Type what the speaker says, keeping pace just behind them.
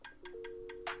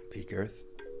Peak Earth.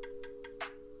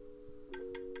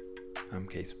 I'm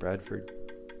Case Bradford.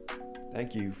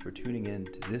 Thank you for tuning in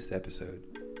to this episode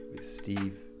with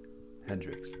Steve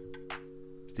Hendricks.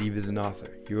 Steve is an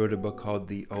author. He wrote a book called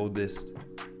The Oldest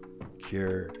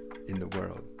Cure in the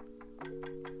World.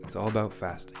 It's all about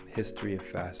fasting, the history of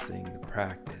fasting, the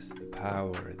practice, the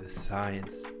power, the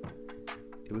science.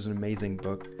 It was an amazing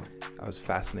book. I was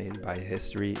fascinated by the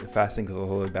history of fasting because it goes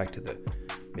all the way back to the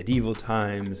medieval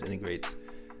times, integrates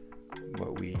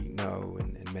what we know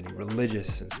in many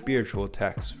religious and spiritual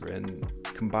texts, and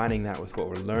combining that with what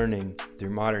we're learning through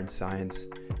modern science.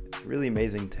 It's a really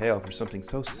amazing tale for something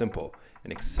so simple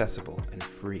and accessible and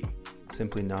free,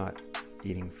 simply not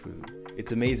eating food.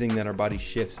 It's amazing that our body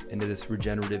shifts into this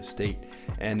regenerative state,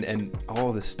 and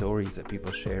all the stories that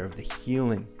people share of the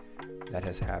healing that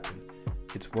has happened.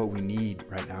 It's what we need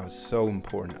right now. It's so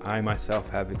important. I myself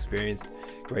have experienced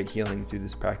great healing through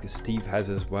this practice. Steve has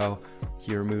as well.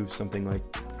 He removed something like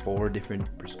 4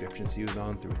 different prescriptions he was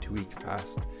on through a 2-week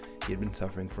fast. He had been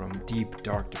suffering from deep,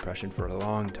 dark depression for a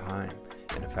long time,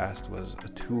 and a fast was a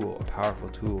tool, a powerful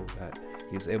tool that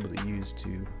he was able to use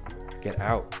to get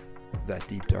out of that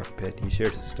deep, dark pit. He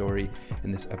shares his story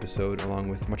in this episode along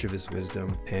with much of his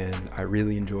wisdom, and I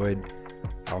really enjoyed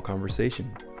our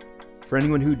conversation. For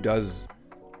anyone who does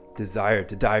desire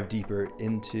to dive deeper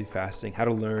into fasting, how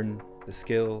to learn the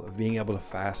skill of being able to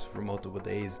fast for multiple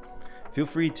days, feel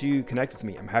free to connect with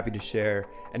me. I'm happy to share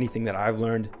anything that I've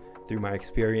learned through my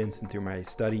experience and through my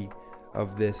study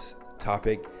of this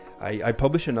topic. I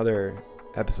published another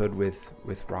episode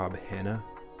with Rob Hanna.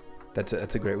 That's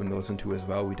a great one to listen to as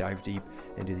well. We dive deep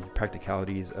into the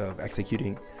practicalities of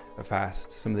executing a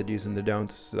fast, some of the do's and the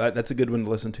don'ts. So that's a good one to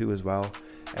listen to as well.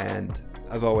 And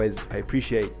as always, I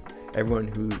appreciate everyone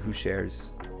who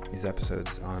shares these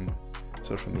episodes on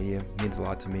social media. It means a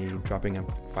lot to me. Dropping a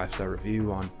 5-star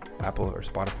review on Apple or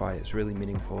Spotify is really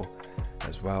meaningful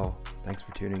as well. Thanks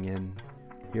for tuning in.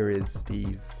 Here is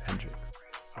Steve Hendricks.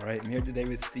 All right, I'm here today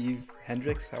with Steve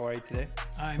Hendricks. How are you today?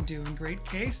 I'm doing great,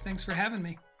 Case. Thanks for having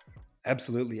me.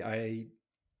 Absolutely. I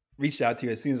reached out to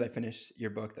you as soon as I finished your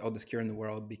book, The Oldest Cure in the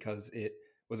World, because it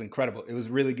was incredible. It was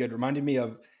really good. Reminded me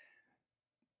of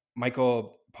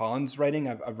Michael Pollan's writing.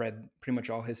 I've read pretty much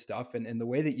all his stuff, and the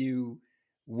way that you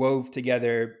wove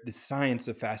together the science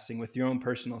of fasting with your own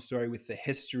personal story, with the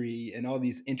history and all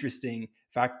these interesting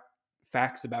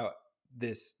facts about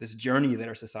this journey that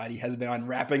our society has been on,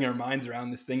 wrapping our minds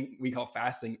around this thing we call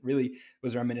fasting, really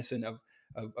was reminiscent of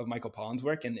Michael Pollan's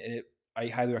work. And I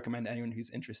highly recommend anyone who's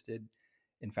interested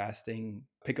in fasting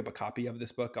pick up a copy of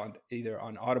this book on either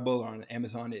on Audible or on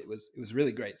Amazon. It was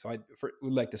really great. So I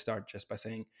would like to start just by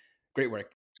saying, great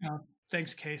work. Oh,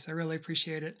 thanks, Case. I really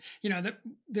appreciate it. You know,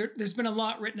 there's been a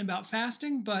lot written about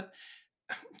fasting, but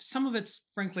some of it's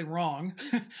frankly wrong.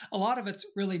 A lot of it's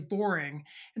really boring,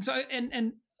 and so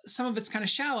and some of it's kind of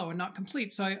shallow and not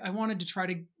complete. So I wanted to try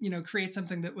to create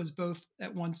something that was both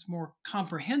at once more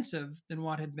comprehensive than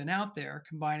what had been out there,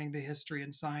 combining the history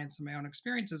and science and my own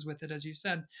experiences with it, as you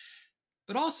said.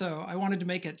 But also, I wanted to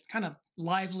make it kind of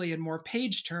lively and more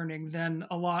page turning than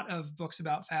a lot of books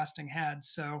about fasting had.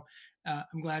 So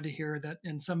I'm glad to hear that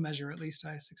in some measure, at least,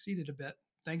 I succeeded a bit.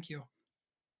 Thank you.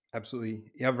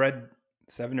 Absolutely. Yeah, I've read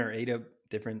 7 or 8 of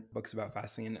different books about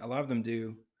fasting, and a lot of them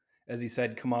do, as you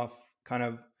said, come off kind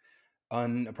of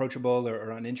unapproachable or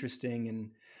uninteresting.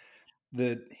 And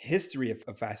the history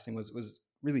of fasting was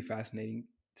really fascinating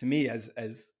to me as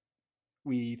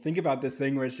we think about this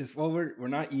thing where it's just, well, we're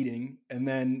not eating, and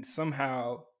then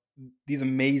somehow these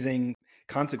amazing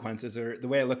consequences, or the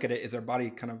way I look at it is our body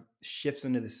kind of shifts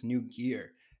into this new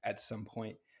gear at some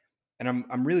point. And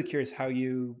I'm really curious how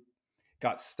you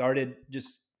got started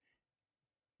just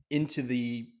into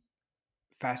the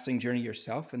fasting journey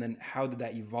yourself, and then how did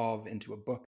that evolve into a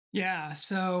book? Yeah.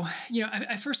 So,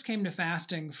 I first came to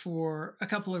fasting for a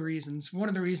couple of reasons. One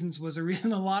of the reasons was a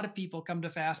reason a lot of people come to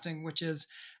fasting, which is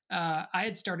I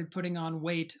had started putting on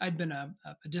weight. I'd been a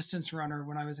distance runner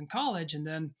when I was in college. And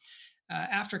then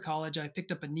after college, I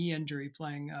picked up a knee injury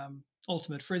playing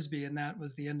ultimate frisbee. And that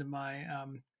was the end of my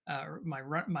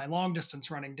long distance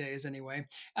running days anyway.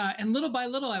 And little by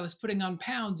little, I was putting on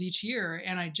pounds each year,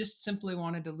 and I just simply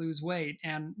wanted to lose weight.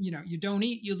 And, you don't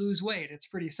eat, you lose weight. It's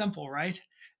pretty simple, right?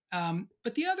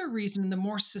 But the other reason, the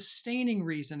more sustaining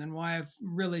reason, and why I've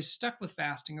really stuck with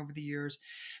fasting over the years,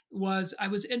 was I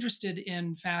was interested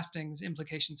in fasting's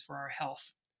implications for our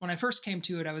health. When I first came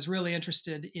to it, I was really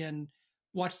interested in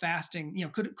what fasting,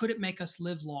 could it make us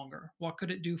live longer? What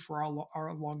could it do for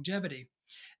our longevity?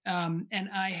 And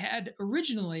I had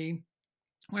originally,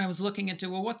 when I was looking into,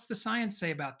 well, what's the science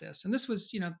say about this? And this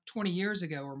was, 20 years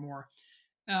ago or more.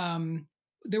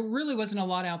 there really wasn't a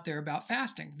lot out there about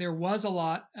fasting. There was a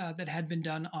lot that had been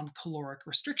done on caloric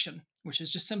restriction, which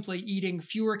is just simply eating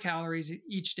fewer calories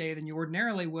each day than you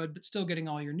ordinarily would, but still getting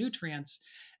all your nutrients.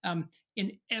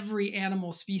 In every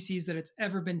animal species that it's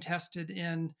ever been tested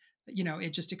in,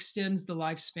 it just extends the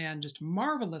lifespan just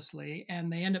marvelously,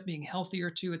 and they end up being healthier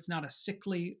too. It's not a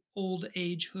sickly old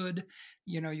agehood.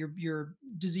 You're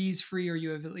disease free, or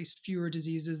you have at least fewer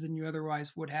diseases than you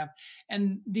otherwise would have.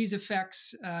 And these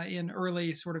effects in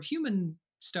early sort of human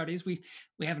studies, we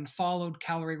haven't followed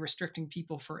calorie restricting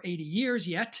people for 80 years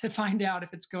yet to find out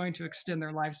if it's going to extend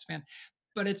their lifespan,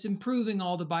 but it's improving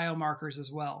all the biomarkers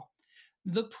as well.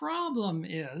 The problem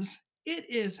is it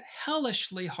is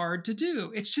hellishly hard to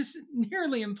do. It's just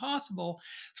nearly impossible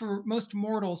for most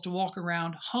mortals to walk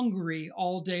around hungry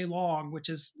all day long, which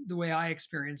is the way I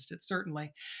experienced it,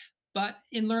 certainly. But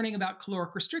in learning about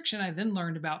caloric restriction, I then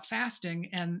learned about fasting.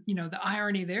 And, the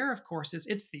irony there, of course, is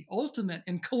it's the ultimate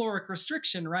in caloric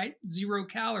restriction, right? 0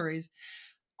 calories.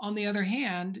 On the other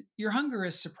hand, your hunger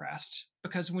is suppressed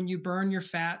because when you burn your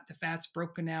fat, the fat's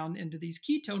broken down into these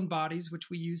ketone bodies,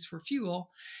 which we use for fuel,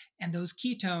 and those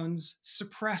ketones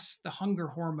suppress the hunger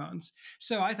hormones.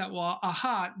 So I thought, well,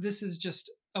 aha, this is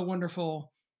just a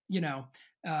wonderful,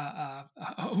 a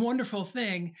wonderful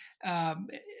thing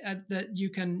that you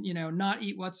can, not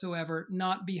eat whatsoever,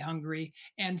 not be hungry,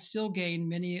 and still gain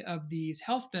many of these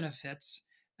health benefits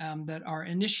that are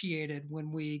initiated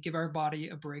when we give our body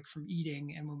a break from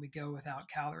eating and when we go without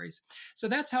calories. So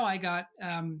that's how I got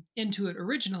into it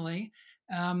originally.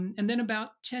 And then about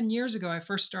 10 years ago, I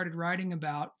first started writing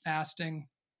about fasting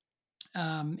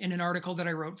in an article that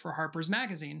I wrote for Harper's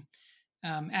Magazine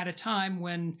at a time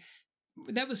when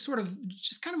that was sort of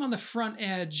just kind of on the front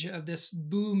edge of this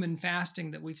boom in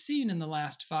fasting that we've seen in the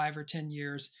last 5 or 10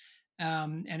 years.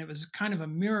 And it was kind of a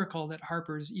miracle that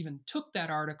Harper's even took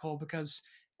that article, because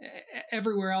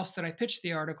everywhere else that I pitched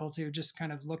the article to just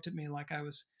kind of looked at me like I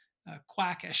was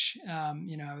quackish. I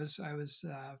was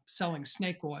selling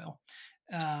snake oil.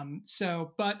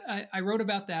 But I wrote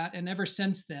about that, and ever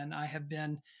since then, I have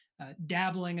been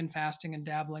dabbling in fasting and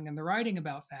dabbling in the writing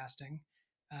about fasting.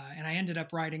 And I ended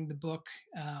up writing the book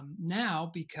now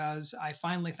because I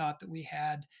finally thought that we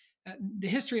had the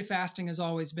history of fasting has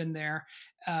always been there,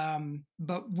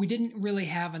 but we didn't really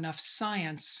have enough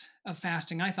science of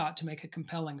fasting, I thought, to make a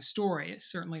compelling story.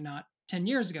 It's certainly not 10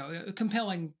 years ago. A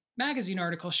compelling magazine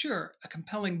article, sure. A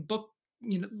compelling book,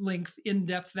 length,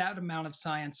 in-depth, that amount of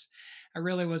science. I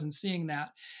really wasn't seeing that.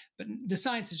 But the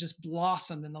science has just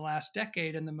blossomed in the last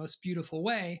decade in the most beautiful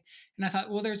way. And I thought,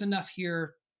 well, there's enough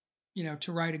here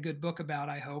to write a good book about,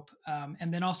 I hope.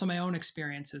 And then also my own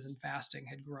experiences in fasting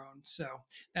had grown. So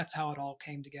that's how it all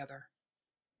came together.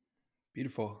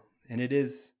 Beautiful. And it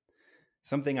is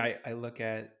something I look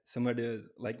at similar to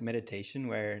like meditation,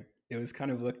 where it was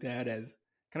kind of looked at as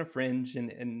kind of fringe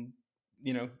and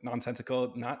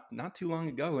nonsensical not too long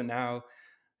ago. And now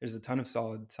there's a ton of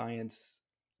solid science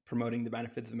promoting the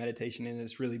benefits of meditation, and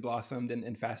it's really blossomed,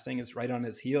 and fasting is right on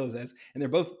its heels, and they're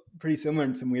both pretty similar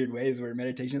in some weird ways, where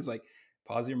meditation is like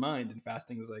pause your mind and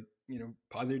fasting is like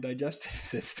pause your digestive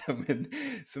system, and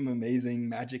some amazing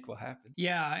magic will happen.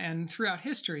 Yeah, and throughout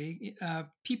history,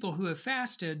 people who have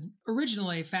fasted,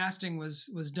 originally fasting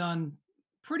was done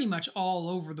pretty much all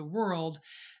over the world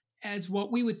as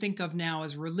what we would think of now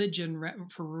as religion,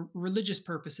 for religious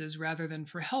purposes rather than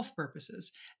for health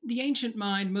purposes. The ancient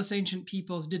mind, most ancient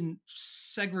peoples didn't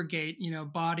segregate,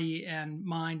 body and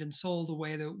mind and soul the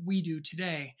way that we do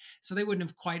today. So they wouldn't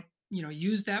have quite,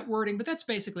 used that wording, but that's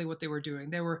basically what they were doing.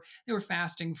 They were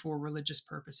fasting for religious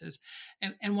purposes.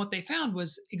 And what they found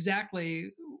was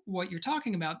exactly what you're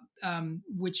talking about,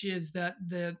 which is that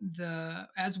the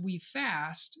as we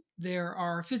fast, there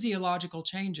are physiological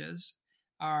changes.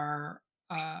 Our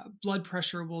blood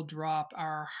pressure will drop,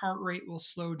 our heart rate will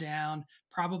slow down,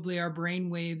 probably our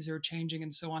brain waves are changing,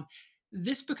 and so on.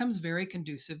 This becomes very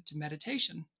conducive to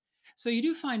meditation. So you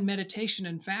do find meditation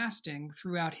and fasting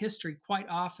throughout history quite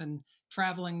often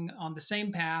traveling on the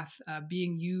same path,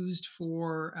 being used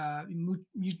for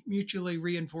mutually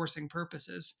reinforcing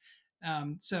purposes.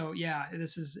 So yeah,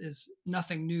 this is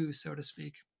nothing new, so to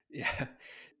speak. Yeah,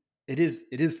 it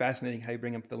is fascinating how you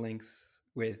bring up the links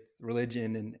with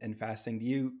religion and fasting. Do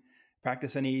you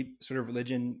practice any sort of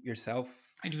religion yourself?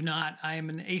 I do not. I am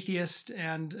an atheist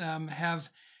and have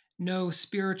no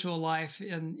spiritual life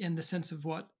in the sense of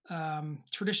what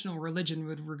traditional religion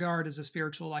would regard as a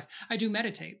spiritual life. I do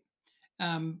meditate,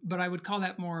 but I would call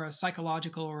that more a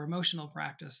psychological or emotional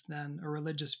practice than a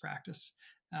religious practice.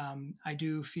 I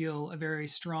do feel a very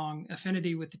strong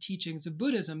affinity with the teachings of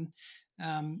Buddhism,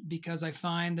 because I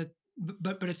find that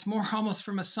but it's more almost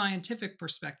from a scientific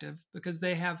perspective, because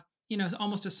they have,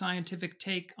 almost a scientific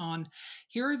take on,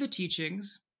 here are the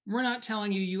teachings. We're not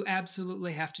telling you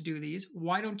absolutely have to do these.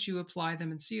 Why don't you apply them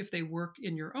and see if they work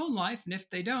in your own life? And if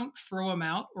they don't, throw them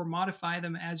out or modify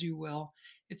them as you will.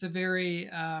 It's a very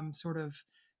sort of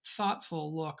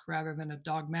thoughtful look rather than a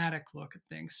dogmatic look at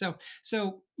things. So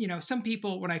some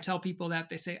people, when I tell people that,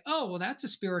 they say, "Oh, well, that's a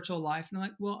spiritual life," and I'm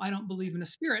like, "Well, I don't believe in a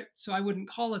spirit, so I wouldn't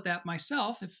call it that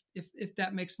myself. If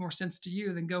that makes more sense to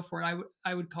you, then go for it.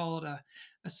 I would call it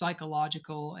a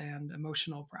psychological and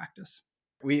emotional practice."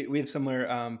 We have similar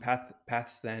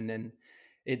paths then, and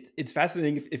it's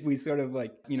fascinating if we sort of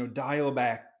like dial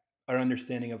back our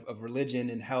understanding of religion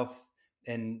and health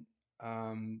and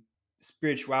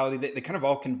spirituality. They kind of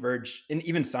all converge in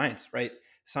even science, right?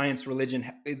 Science,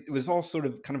 religion, it was all sort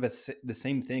of kind of the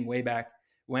same thing way back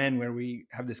when, where we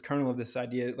have this kernel of this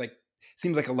idea. Like,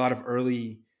 seems like a lot of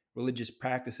early religious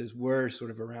practices were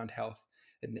sort of around health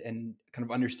and kind of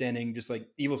understanding just like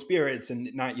evil spirits and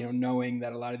not, knowing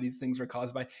that a lot of these things were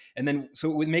caused by. And then,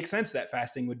 so it would make sense that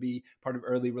fasting would be part of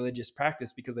early religious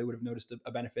practice because they would have noticed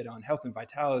a benefit on health and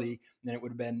vitality. And then it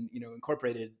would have been,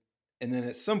 incorporated. And then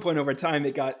at some point over time,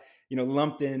 it got,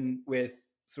 lumped in with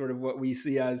sort of what we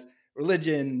see as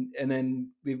religion. And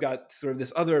then we've got sort of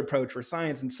this other approach for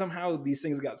science. And somehow these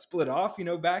things got split off,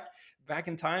 back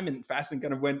in time, and fasting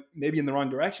kind of went maybe in the wrong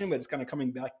direction, but it's kind of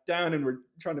coming back down, and we're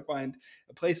trying to find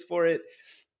a place for it.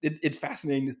 It's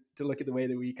fascinating to look at the way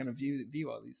that we kind of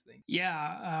view all these things.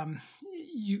 Yeah,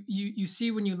 you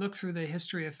see when you look through the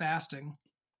history of fasting,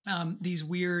 these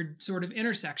weird sort of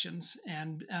intersections,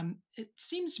 and it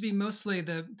seems to be mostly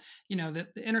the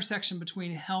intersection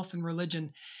between health and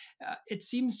religion. It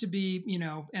seems to be,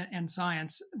 and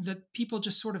science, that people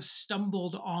just sort of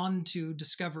stumbled onto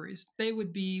discoveries. They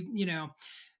would be,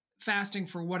 fasting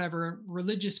for whatever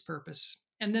religious purpose.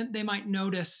 And then they might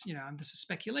notice, this is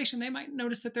speculation, they might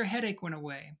notice that their headache went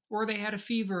away, or they had a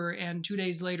fever and 2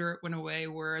 days later it went away,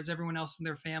 whereas everyone else in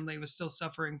their family was still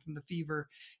suffering from the fever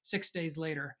 6 days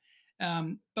later.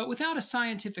 But without a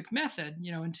scientific method,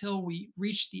 until we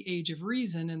reached the age of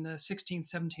reason in the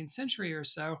 16th, 17th century or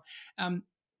so,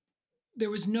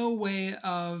 there was no way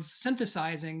of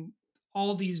synthesizing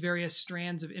all these various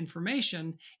strands of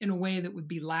information in a way that would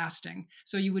be lasting.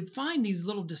 So you would find these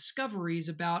little discoveries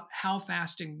about how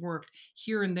fasting worked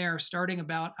here and there, starting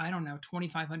about,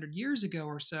 2,500 years ago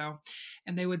or so.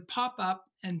 And they would pop up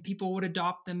and people would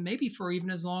adopt them maybe for even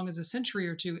as long as a century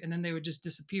or two, and then they would just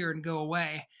disappear and go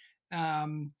away.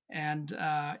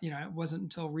 It wasn't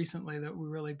until recently that we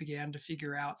really began to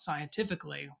figure out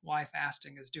scientifically why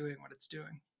fasting is doing what it's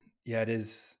doing. Yeah, it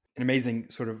is an amazing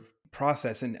sort of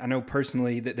process. And I know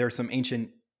personally that there are some ancient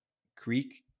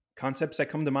Greek concepts that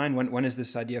come to mind. One is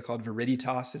this idea called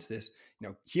viriditas. It's this,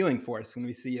 healing force. When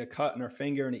we see a cut in our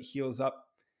finger and it heals up,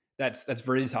 that's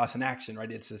viriditas in action,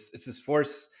 right? It's this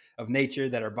force of nature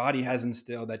that our body has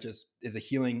instilled that just is a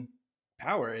healing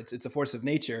power. It's a force of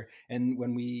nature. And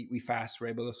when we fast, we're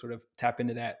able to sort of tap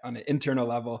into that on an internal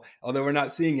level. Although we're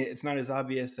not seeing it, it's not as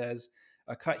obvious as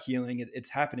a cut healing. It's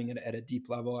happening at a deep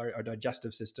level. Our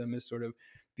digestive system is sort of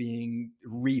being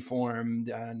reformed,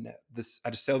 and this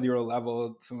at a cellular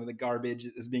level, some of the garbage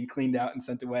is being cleaned out and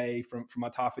sent away from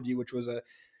autophagy, which was a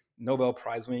Nobel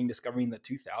Prize winning discovery in the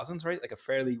 2000s, right? Like a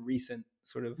fairly recent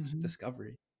sort of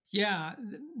discovery. Yeah,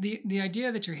 the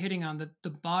idea that you're hitting on, that the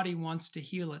body wants to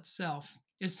heal itself,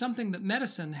 is something that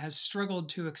medicine has struggled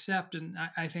to accept, and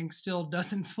I think still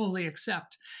doesn't fully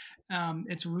accept.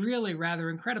 It's really rather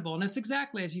incredible, and it's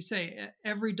exactly as you say.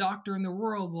 Every doctor in the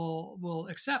world will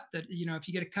accept that. If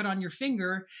you get a cut on your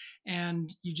finger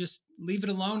and you just leave it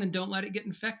alone and don't let it get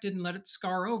infected and let it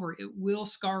scar over, it will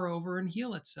scar over and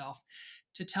heal itself.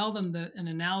 To tell them that an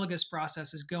analogous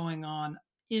process is going on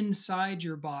inside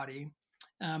your body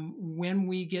when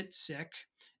we get sick.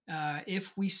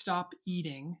 If we stop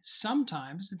eating,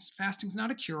 sometimes fasting's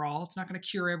not a cure-all. It's not going to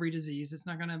cure every disease. It's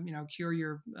not going to, cure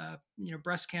your,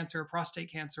 breast cancer or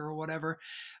prostate cancer or whatever.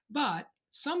 But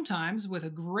sometimes, with a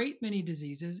great many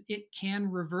diseases, it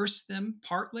can reverse them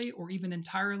partly or even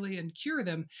entirely and cure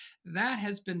them. That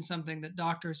has been something that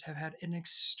doctors have had an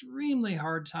extremely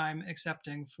hard time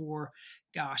accepting for,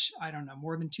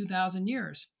 more than 2,000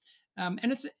 years.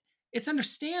 And it's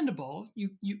understandable.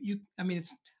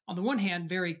 It's on the one hand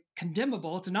very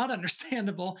condemnable. It's not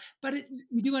understandable, but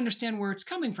you do understand where it's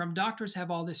coming from. Doctors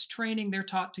have all this training. They're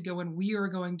taught to go, and we are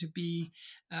going to be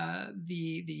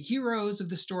the heroes of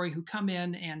the story who come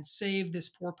in and save this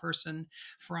poor person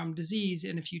from disease.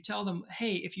 And if you tell them,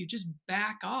 hey, if you just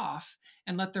back off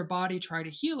and let their body try to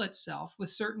heal itself with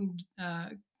certain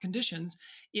conditions,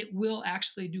 it will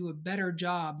actually do a better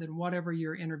job than whatever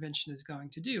your intervention is going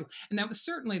to do. And that was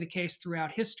certainly the case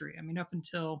throughout history. I mean, up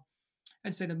until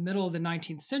I'd say the middle of the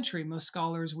 19th century, most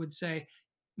scholars would say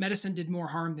medicine did more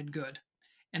harm than good.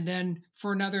 And then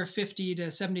for another 50 to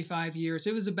 75 years,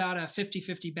 it was about a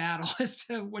 50-50 battle as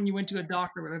to when you went to a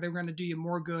doctor, whether they were going to do you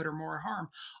more good or more harm.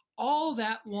 All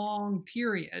that long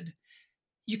period,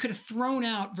 you could have thrown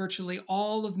out virtually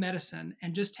all of medicine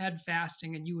and just had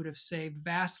fasting, and you would have saved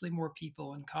vastly more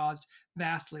people and caused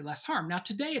vastly less harm. Now,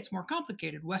 today it's more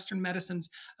complicated. Western medicine's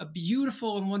a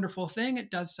beautiful and wonderful thing.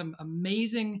 It does some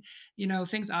amazing,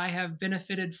 things. I have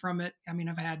benefited from it. I mean,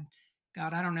 I've had,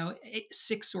 God, I don't know,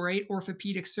 6 or 8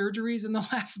 orthopedic surgeries in the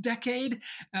last decade.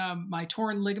 My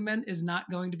torn ligament is not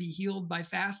going to be healed by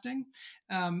fasting.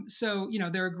 So,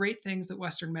 there are great things that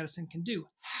Western medicine can do.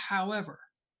 However,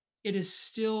 it is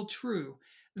still true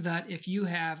that if you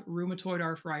have rheumatoid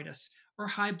arthritis or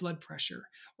high blood pressure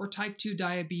or type 2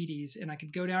 diabetes, and I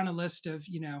could go down a list of,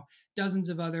 dozens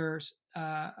of other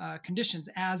conditions,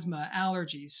 asthma,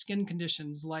 allergies, skin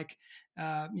conditions like,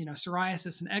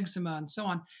 psoriasis and eczema and so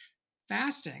on,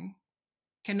 fasting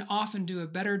can often do a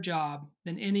better job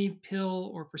than any pill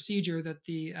or procedure that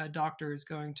the doctor is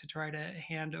going to try to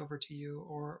hand over to you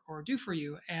or do for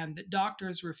you. And that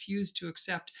doctors refuse to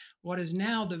accept what is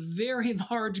now the very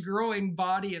large growing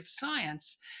body of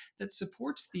science that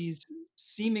supports these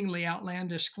seemingly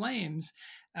outlandish claims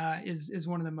is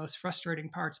one of the most frustrating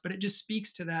parts. But it just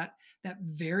speaks to that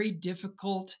very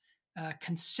difficult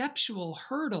conceptual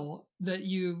hurdle that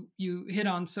you hit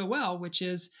on so well, which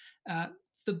is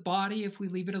the body, if we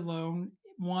leave it alone,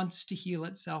 wants to heal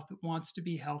itself. It wants to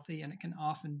be healthy, and it can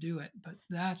often do it. But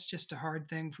that's just a hard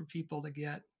thing for people to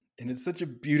get. And it's such a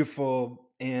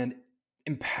beautiful and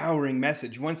empowering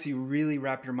message once you really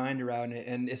wrap your mind around it.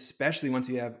 And especially once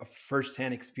you have a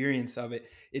firsthand experience of it,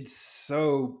 it's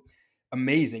so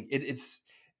amazing. It's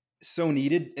so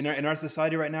needed in our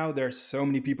society right now. There are so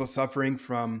many people suffering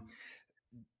from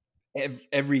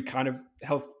every kind of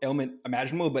health ailment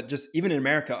imaginable, but just even in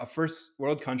America, a first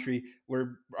world country,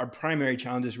 where our primary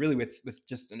challenge is really with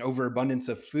just an overabundance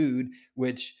of food,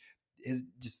 which is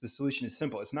just, the solution is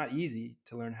simple. It's not easy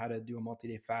to learn how to do a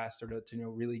multi-day fast or to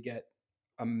really get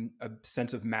a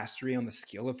sense of mastery on the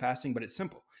skill of fasting, but it's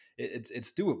simple.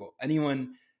 It's doable.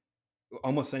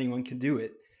 Almost anyone can do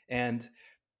it. And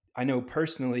I know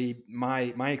personally,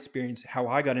 my experience, how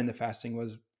I got into fasting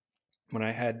was when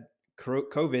I had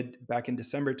COVID back in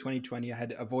December 2020. I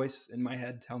had a voice in my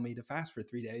head tell me to fast for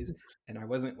 3 days, and I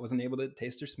wasn't able to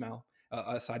taste or smell.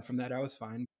 Aside from that, I was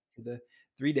fine. For the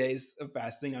 3 days of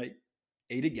fasting, I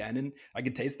ate again, and I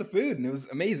could taste the food, and it was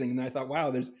amazing. And I thought,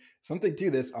 wow, there's something to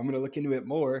this. I'm going to look into it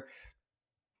more.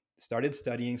 Started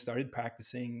studying, started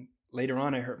practicing. Later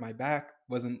on, I hurt my back.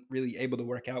 Wasn't really able to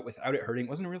work out without it hurting. It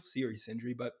wasn't a real serious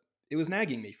injury, but it was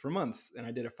nagging me for months. And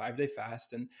I did a 5-day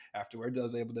fast, and afterwards I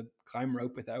was able to climb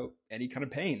rope without any kind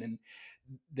of pain.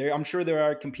 And I'm sure there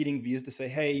are competing views to say,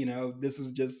 hey, this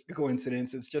was just a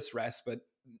coincidence. It's just rest. But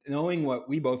knowing what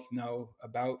we both know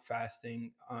about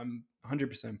fasting, I'm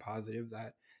 100% positive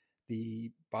that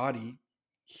the body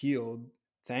healed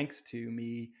thanks to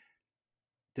me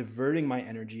diverting my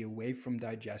energy away from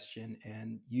digestion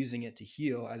and using it to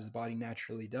heal as the body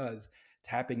naturally does,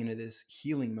 tapping into this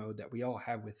healing mode that we all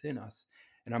have within us.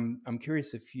 And I'm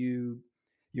curious if you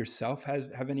yourself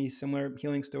have any similar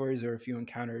healing stories, or if you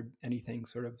encountered anything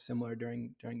sort of similar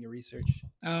during your research.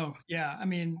 Oh, yeah. I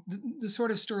mean, the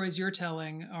sort of stories you're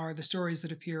telling are the stories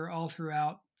that appear all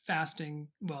throughout fasting.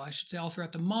 Well, I should say all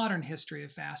throughout the modern history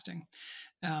of fasting.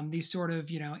 These sort of,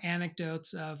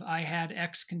 anecdotes of I had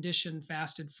X condition,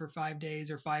 fasted for 5 days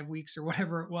or 5 weeks or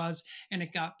whatever it was, and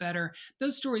it got better.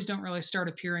 Those stories don't really start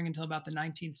appearing until about the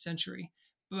 19th century.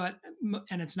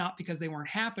 And it's not because they weren't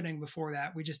happening before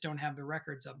that. We just don't have the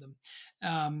records of them.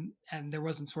 And there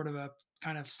wasn't sort of a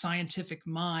kind of scientific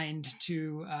mind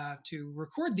to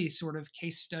record these sort of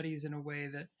case studies in a way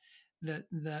that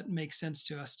makes sense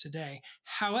to us today.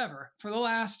 However, for the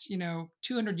last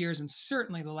 200 years, and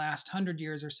certainly the last 100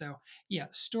 years or so,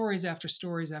 stories after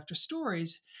stories after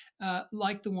stories,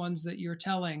 like the ones that you're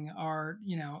telling, are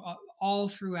all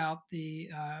throughout the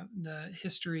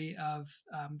history of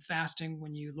fasting.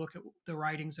 When you look at the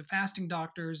writings of fasting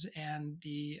doctors and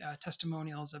the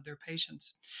testimonials of their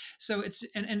patients, so it's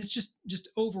just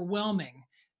overwhelming,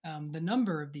 the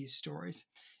number of these stories.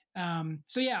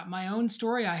 My own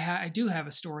story, I do have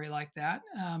a story like that.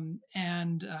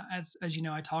 And as you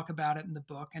know, I talk about it in the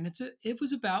book, and it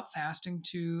was about fasting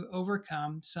to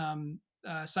overcome some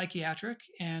psychiatric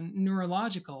and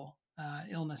neurological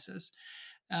illnesses.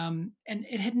 And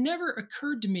it had never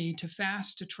occurred to me to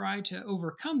fast to try to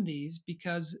overcome these,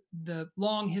 because the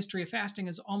long history of fasting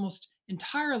is almost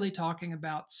entirely talking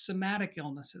about somatic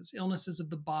illnesses, illnesses of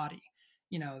the body.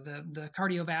 The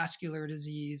cardiovascular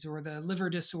disease or the liver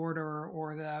disorder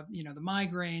or the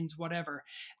migraines, whatever.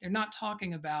 They're not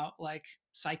talking about like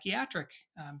psychiatric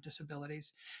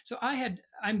disabilities. So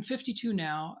I'm 52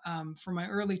 now. For my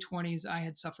early 20s, I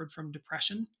had suffered from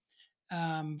depression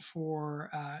for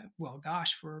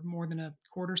more than a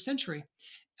quarter century.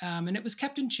 And it was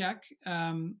kept in check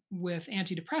with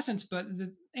antidepressants, but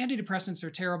the antidepressants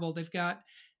are terrible. They've got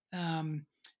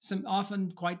some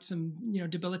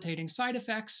debilitating side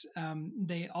effects.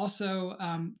 They also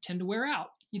tend to wear out.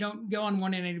 You don't go on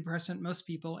one antidepressant, most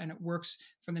people, and it works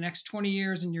for the next 20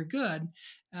 years and you're good.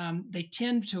 They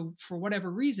tend to, for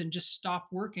whatever reason, just stop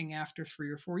working after 3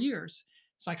 or 4 years.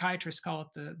 Psychiatrists call it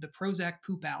the Prozac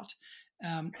poop out.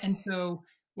 And so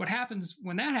what happens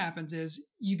when that happens is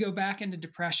you go back into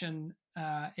depression.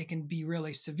 It can be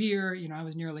really severe. I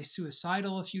was nearly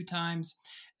suicidal a few times.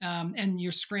 And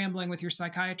you're scrambling with your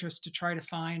psychiatrist to try to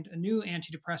find a new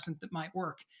antidepressant that might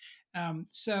work.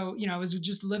 So I was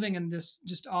just living in this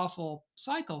just awful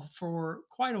cycle for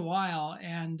quite a while,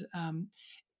 and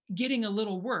getting a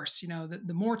little worse.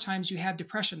 The more times you have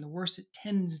depression, the worse it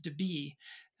tends to be.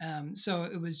 So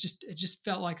it just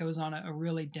felt like I was on a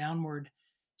really downward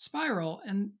spiral.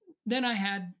 And then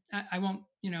I won't,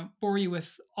 bore you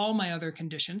with all my other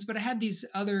conditions, but I had these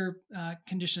other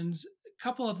conditions. A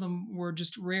couple of them were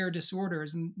just rare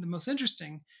disorders. And the most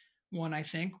interesting one, I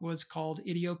think, was called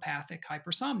idiopathic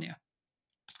hypersomnia.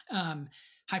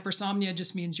 Hypersomnia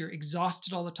just means you're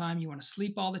exhausted all the time. You want to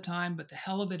sleep all the time. But the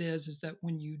hell of it is that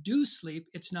when you do sleep,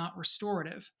 it's not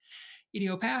restorative.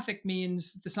 Idiopathic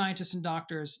means the scientists and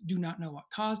doctors do not know what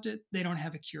caused it. They don't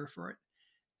have a cure for it.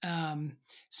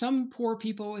 Some poor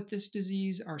people with this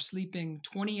disease are sleeping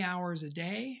 20 hours a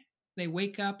day. They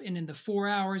wake up, and in the 4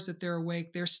 hours that they're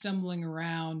awake, they're stumbling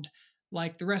around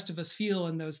like the rest of us feel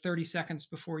in those 30 seconds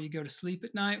before you go to sleep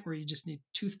at night, where you just need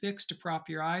toothpicks to prop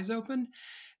your eyes open.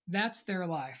 That's their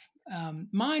life.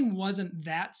 Mine wasn't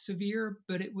that severe,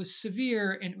 but it was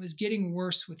severe, and it was getting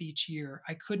worse with each year.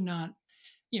 I could not,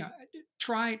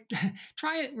 try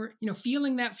it,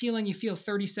 feeling that feeling you feel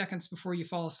 30 seconds before you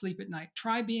fall asleep at night.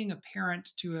 Try being a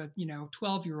parent to a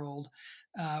 12-year-old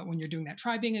when you're doing that.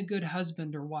 Try being a good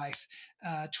husband or wife.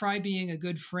 Try being a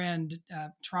good friend.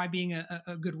 Try being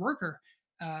a good worker.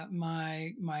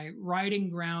 My writing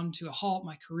ground to a halt,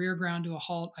 my career ground to a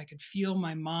halt. I could feel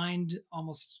my mind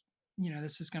almost,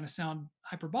 this is going to sound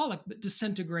hyperbolic, but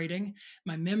disintegrating.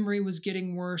 My memory was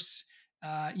getting worse.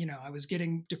 I was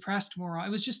getting depressed more. It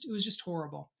was just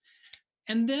horrible.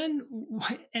 And then,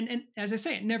 and as I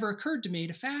say, it never occurred to me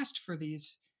to fast for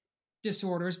these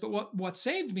disorders. But what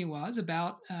saved me was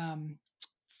about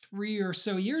 3 or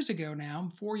so years ago now,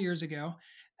 4 years ago,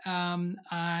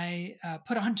 I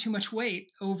put on too much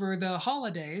weight over the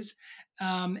holidays.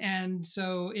 And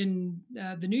so in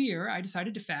the new year, I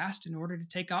decided to fast in order to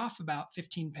take off about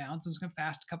 15 pounds. I was going to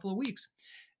fast a couple of weeks.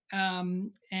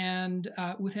 And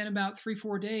within about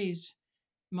 3-4 days,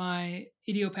 my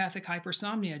idiopathic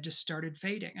hypersomnia just started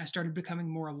fading. I started becoming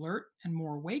more alert and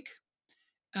more awake.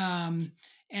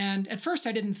 And at first,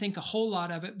 I didn't think a whole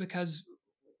lot of it, because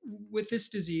with this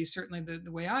disease, certainly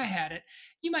the way I had it,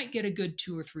 you might get a good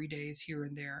 2 or 3 days here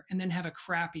and there, and then have a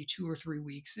crappy 2 or 3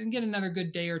 weeks, and get another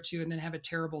good day or two, and then have a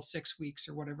terrible 6 weeks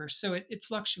or whatever. So it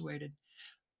fluctuated.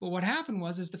 But what happened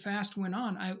was, as the fast went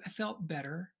on, I felt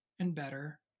better and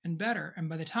better and better. And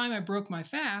by the time I broke my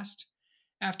fast,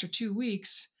 after 2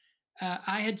 weeks,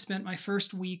 I had spent my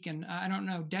first week in,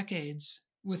 decades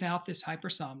without this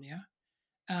hypersomnia.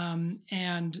 And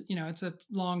it's a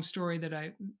long story that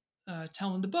I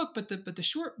tell in the book, but the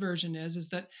short version is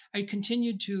that I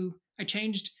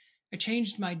changed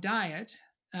my diet.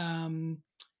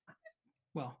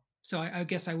 So I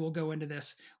guess I will go into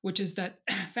this, which is that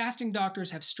fasting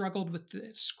doctors have struggled with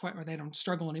this, or they don't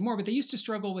struggle anymore, but they used to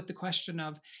struggle with the question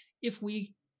of, if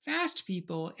we fast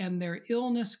people and their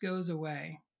illness goes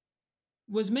away,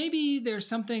 was maybe there's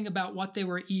something about what they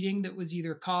were eating that was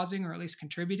either causing or at least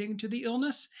contributing to the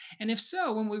illness? And if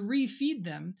so, when we refeed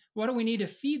them, what do we need to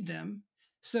feed them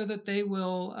so that they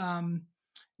will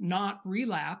not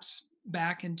relapse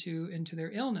back into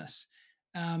their illness?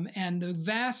 And the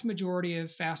vast majority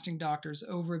of fasting doctors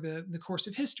over the course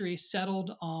of history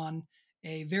settled on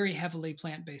a very heavily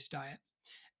plant-based diet.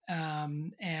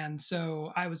 And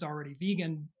so I was already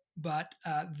vegan, but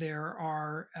there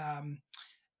are,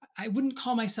 I wouldn't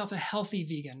call myself a healthy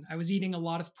vegan. I was eating a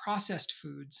lot of processed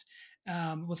foods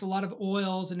with a lot of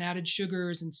oils and added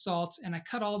sugars and salts, and I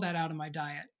cut all that out of my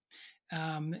diet.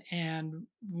 And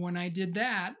when I did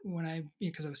that,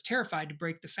 because I was terrified to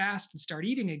break the fast and start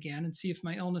eating again and see if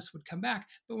my illness would come back.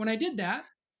 But when I did that,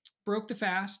 broke the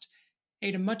fast,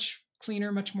 ate a much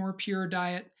cleaner, much more pure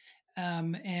diet,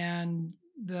 and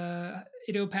the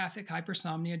idiopathic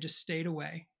hypersomnia just stayed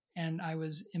away. And I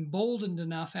was emboldened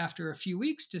enough after a few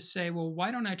weeks to say, well,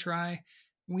 why don't I try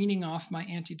weaning off my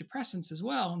antidepressants as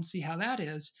well and see how that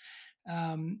is?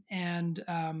 And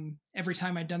every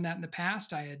time I'd done that in the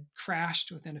past, I had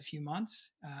crashed within a few months.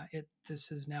 This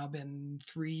has now been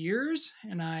 3 years,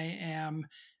 and I am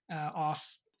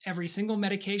off every single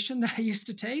medication that I used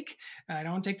to take. I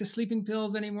don't take the sleeping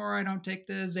pills anymore. I don't take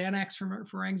the Xanax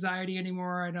for anxiety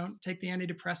anymore. I don't take the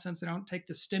antidepressants. I don't take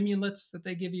the stimulants that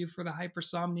they give you for the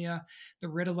hypersomnia, the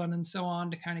Ritalin and so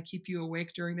on to kind of keep you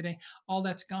awake during the day. All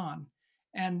that's gone.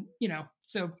 And,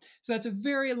 so that's a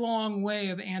very long way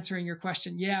of answering your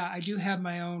question. Yeah, I do have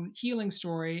my own healing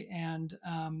story, and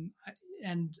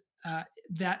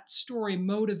that story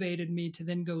motivated me to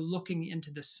then go looking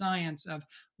into the science of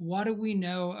what do we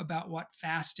know about what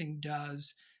fasting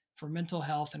does for mental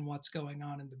health and what's going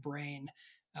on in the brain.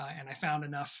 And I found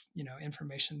enough,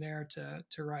 information there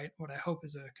to write what I hope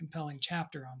is a compelling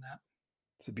chapter on that.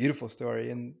 It's a beautiful story,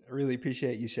 and I really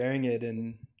appreciate you sharing it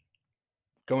and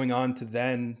going on to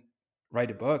then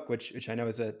write a book, which I know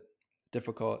is a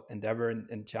difficult endeavor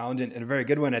and challenging, and a very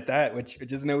good one at that, which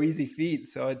is no easy feat.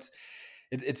 So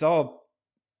it's all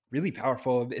really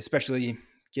powerful, especially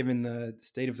given the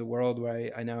state of the world,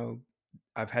 where I know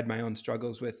I've had my own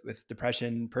struggles with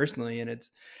depression personally, and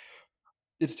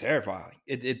it's terrifying.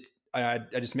 I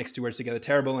just mixed two words together: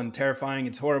 terrible and terrifying.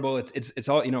 It's horrible. It's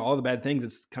all, all the bad things.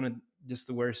 It's kind of just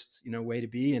the worst, way to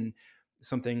be. And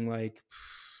something like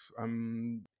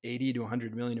 80 to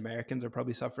 100 million Americans are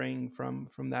probably suffering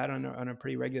from that on a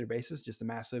pretty regular basis. Just a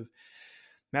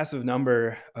massive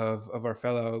number of our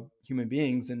fellow human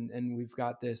beings, and we've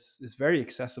got this very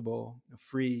accessible,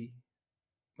 free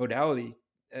modality,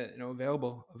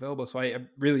 available. So I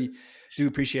really do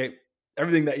appreciate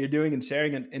everything that you're doing and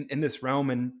sharing in this realm.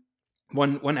 And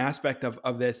one aspect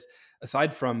of this,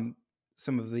 aside from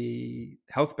some of the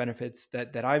health benefits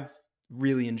that I've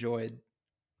really enjoyed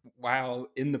while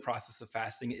in the process of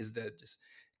fasting, is the just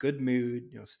good mood,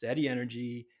 steady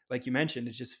energy. Like you mentioned,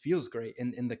 it just feels great.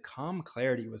 And the calm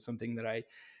clarity was something that I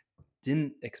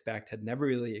didn't expect, had never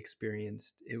really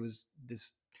experienced. It was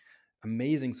this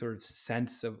amazing sort of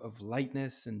sense of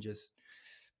lightness and just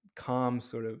calm,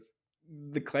 sort of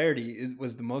the clarity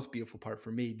was the most beautiful part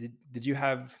for me. Did you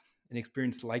have an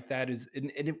experience like that?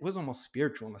 And it was almost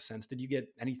spiritual in a sense. Did you get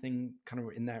anything kind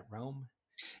of in that realm?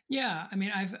 Yeah, I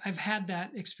mean, I've had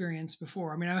that experience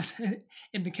before. I mean, I was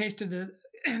in the case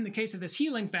of this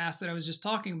healing fast that I was just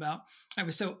talking about. I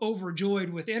was so overjoyed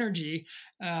with energy,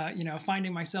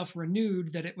 finding myself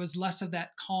renewed, that it was less of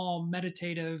that calm,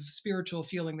 meditative, spiritual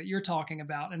feeling that you're talking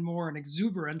about, and more an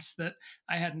exuberance that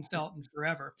I hadn't felt in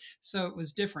forever. So it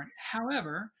was different.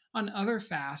 However, on other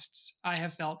fasts, I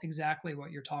have felt exactly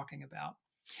what you're talking about.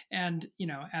 And,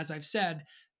 as I've said,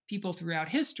 people throughout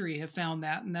history have found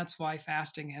that, and that's why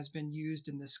fasting has been used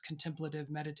in this contemplative,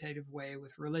 meditative way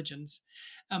with religions.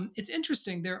 It's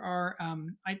interesting. There are,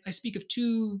 I speak of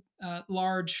two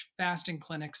large fasting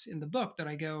clinics in the book that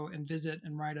I go and visit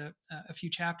and write a few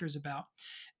chapters about.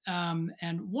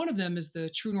 And one of them is the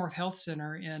True North Health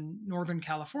Center in Northern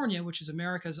California, which is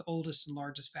America's oldest and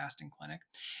largest fasting clinic.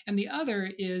 And the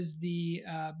other is the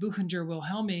Buchinger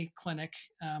Wilhelmi Clinic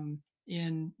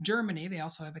in Germany. They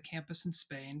also have a campus in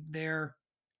Spain. They're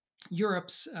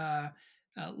Europe's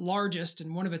largest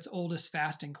and one of its oldest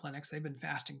fasting clinics. They've been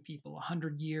fasting people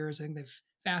 100 years. I think they've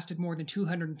fasted more than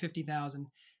 250,000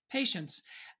 patients.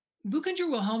 Buchinger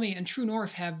Wilhelmi and True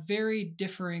North have very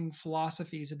differing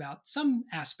philosophies about some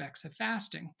aspects of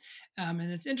fasting. And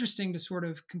it's interesting to sort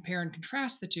of compare and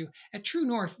contrast the two. At True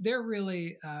North, they're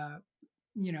really,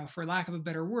 for lack of a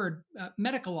better word,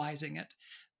 medicalizing it.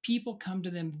 People come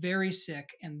to them very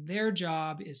sick, and their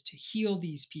job is to heal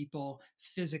these people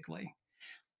physically.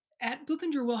 At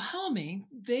Buchinger Wilhelmi,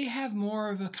 they have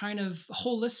more of a kind of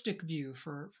holistic view,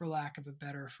 for lack of a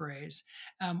better phrase,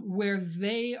 where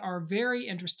they are very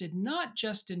interested not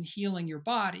just in healing your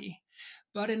body,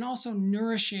 but in also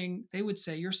nourishing, they would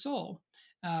say, your soul.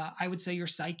 I would say your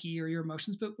psyche or your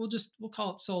emotions, but we'll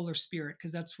call it soul or spirit,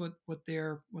 because that's what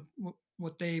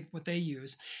they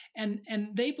use. And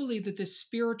they believe that this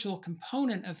spiritual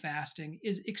component of fasting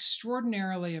is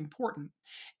extraordinarily important.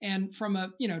 And from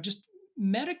a just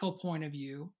medical point of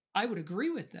view, I would agree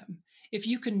with them. If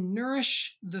you can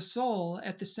nourish the soul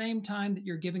at the same time that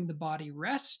you're giving the body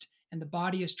rest and the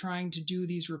body is trying to do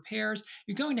these repairs,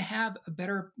 you're going to have a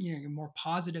better, more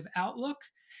positive outlook.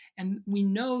 And we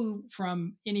know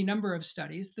from any number of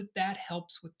studies that that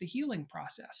helps with the healing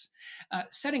process.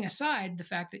 Setting aside the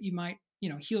fact that you might,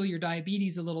 heal your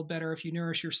diabetes a little better if you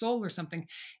nourish your soul or something,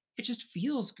 it just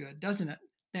feels good, doesn't it?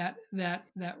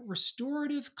 That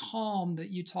restorative calm that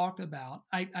you talked about.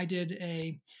 I did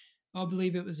I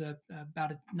believe it was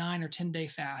about a 9 or 10 day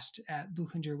fast at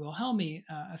Buchinger Wilhelmi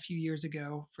a few years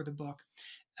ago for the book.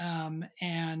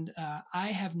 And I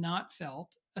have not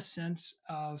felt a sense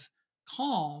of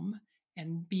calm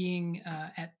and being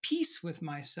at peace with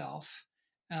myself.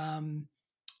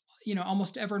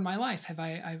 Almost ever in my life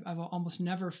I've almost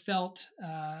never felt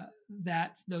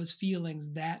that those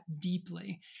feelings that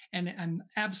deeply, and I'm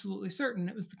absolutely certain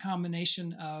it was the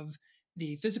combination of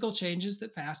the physical changes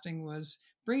that fasting was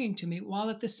bringing to me, while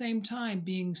at the same time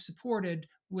being supported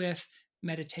with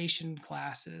meditation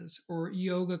classes or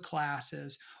yoga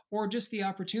classes, or just the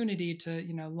opportunity to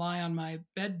lie on my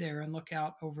bed there and look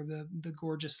out over the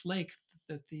gorgeous lake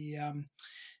that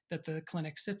the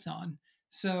clinic sits on.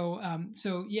 So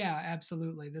yeah,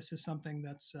 absolutely. This is something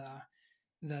that's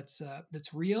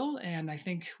real, and I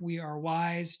think we are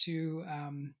wise to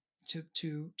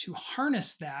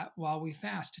harness that while we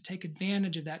fast, to take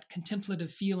advantage of that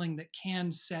contemplative feeling that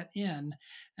can set in,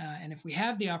 and if we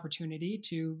have the opportunity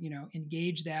to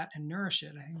engage that and nourish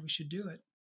it, I think we should do it.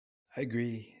 I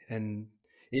agree. And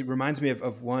it reminds me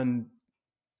of one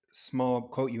small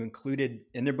quote you included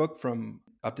in their book from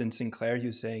Upton Sinclair. He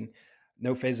was saying,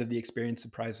 "No phase of the experience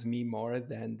surprises me more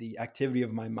than the activity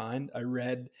of my mind. I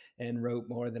read and wrote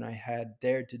more than I had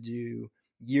dared to do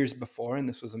years before." And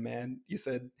this was a man, you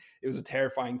said it was a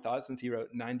terrifying thought since he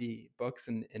wrote 90 books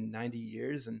in 90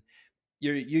 years. And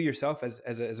you yourself,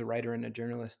 as a writer and a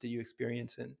journalist, do you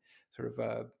experience sort of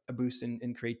a boost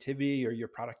in creativity or your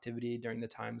productivity during the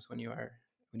times when you are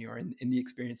in the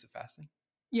experience of fasting?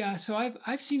 Yeah, so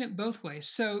I've seen it both ways.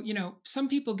 So, some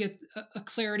people get a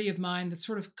clarity of mind that's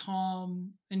sort of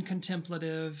calm and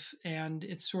contemplative, and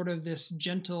it's sort of this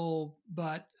gentle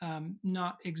but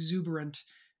not exuberant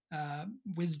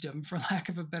wisdom, for lack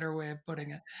of a better way of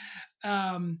putting it.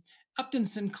 um, Upton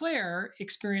Sinclair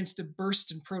experienced a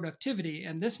burst in productivity,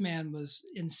 and this man was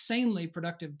insanely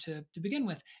productive to begin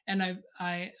with. And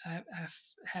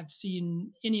have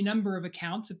seen any number of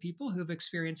accounts of people who have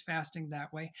experienced fasting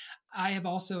that way. I have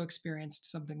also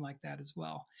experienced something like that as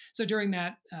well. So during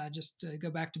that, just to go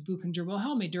back to Buchinger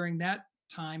Wilhelmi, during that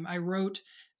time, I wrote,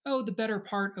 the better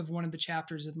part of one of the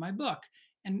chapters of my book,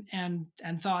 and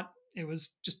thought it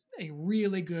was just a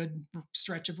really good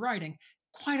stretch of writing.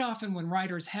 Quite often when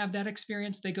writers have that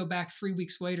experience, they go back 3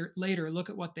 weeks later, look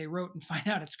at what they wrote and find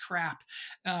out it's crap.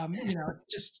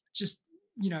 Just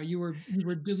you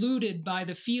were deluded by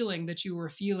the feeling that you were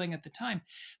feeling at the time.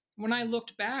 When I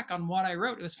looked back on what I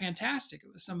wrote, it was fantastic.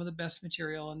 It was some of the best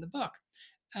material in the book.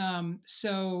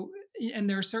 So, and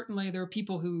there are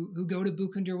people who go to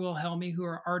Buchinger Wilhelmi who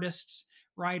are artists,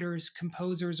 writers,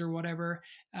 composers, or whatever,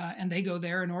 and they go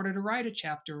there in order to write a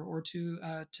chapter or to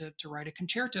write a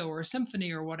concerto or a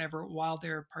symphony or whatever while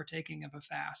they're partaking of a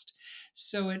fast.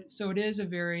 So it is a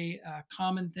very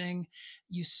common thing.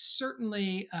 You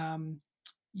certainly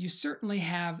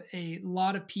have a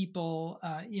lot of people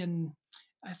in.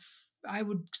 I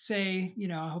would say,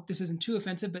 I hope this isn't too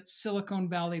offensive, but Silicon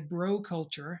Valley bro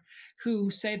culture, who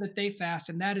say that they fast,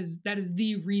 and that is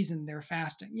the reason they're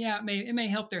fasting. Yeah, it may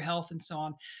help their health and so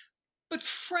on, but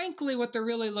frankly, what they're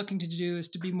really looking to do is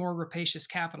to be more rapacious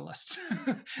capitalists.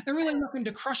 They're really looking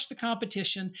to crush the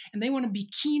competition, and they want to be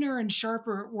keener and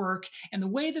sharper at work. And the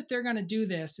way that they're going to do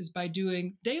this is by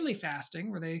doing daily fasting,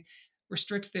 where they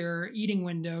restrict their eating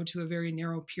window to a very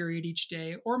narrow period each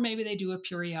day, or maybe they do a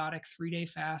periodic 3-day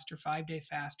fast or 5-day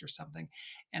fast or something.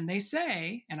 And they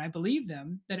say, and I believe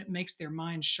them, that it makes their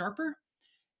minds sharper.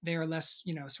 They are less,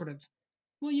 sort of,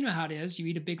 well, you know how it is. You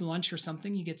eat a big lunch or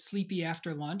something, you get sleepy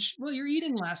after lunch. Well, you're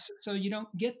eating less, so you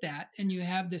don't get that, and you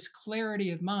have this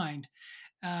clarity of mind.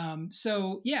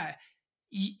 So yeah,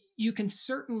 you can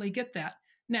certainly get that.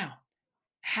 Now,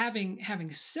 having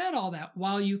said all that,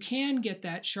 while you can get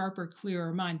that sharper,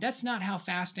 clearer mind, that's not how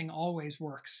fasting always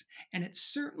works, and it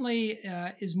certainly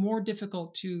is more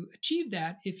difficult to achieve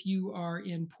that if you are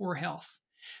in poor health.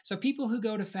 So people who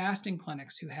go to fasting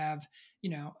clinics who have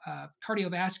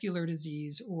cardiovascular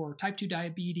disease or type 2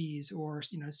 diabetes, or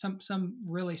some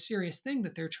really serious thing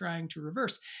that they're trying to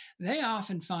reverse, they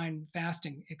often find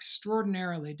fasting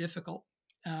extraordinarily difficult.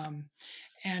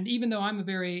 And even though I'm a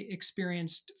very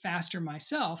experienced faster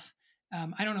myself,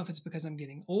 I don't know if it's because I'm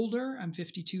getting older. I'm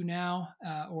 52 now,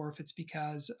 or if it's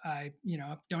because I,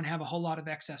 don't have a whole lot of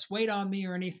excess weight on me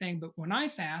or anything. But when I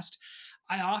fast,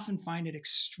 I often find it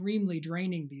extremely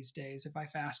draining these days. If I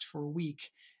fast for a week,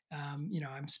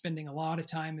 I'm spending a lot of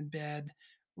time in bed,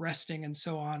 resting, and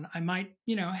so on. I might,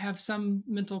 have some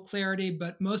mental clarity,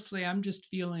 but mostly I'm just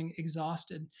feeling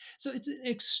exhausted. So it's an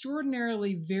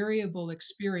extraordinarily variable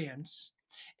experience.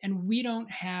 And we don't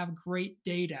have great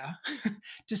data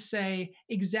to say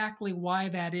exactly why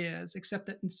that is, except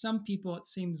that in some people it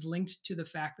seems linked to the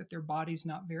fact that their body's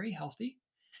not very healthy.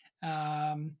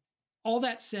 Um, all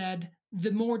that said,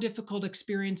 the more difficult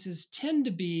experiences tend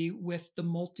to be with the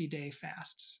multi day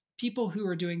fasts. People who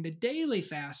are doing the daily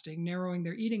fasting, narrowing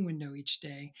their eating window each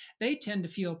day, they tend to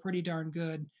feel pretty darn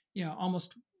good.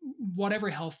 Almost whatever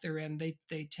health they're in,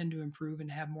 they tend to improve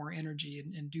and have more energy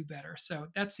and do better. So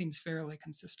that seems fairly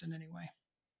consistent anyway.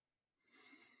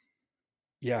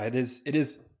 Yeah, it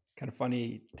is kind of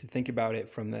funny to think about it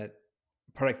from that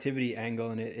productivity angle,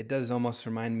 and it does almost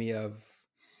remind me of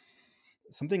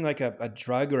something like a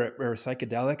drug or a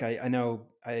psychedelic. I know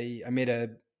I made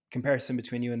a comparison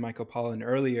between you and Michael Pollan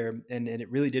earlier, and it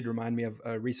really did remind me of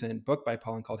a recent book by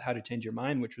Pollan called How to Change Your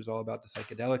Mind, which was all about the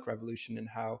psychedelic revolution and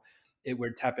how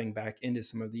we're tapping back into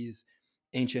some of these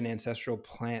ancient ancestral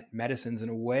plant medicines in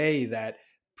a way that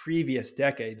previous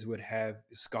decades would have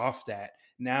scoffed at.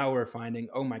 Now we're finding,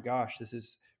 oh my gosh, this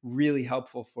is really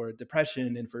helpful for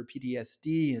depression and for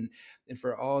PTSD and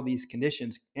for all these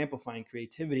conditions, amplifying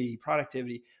creativity,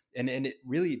 productivity. And it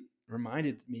really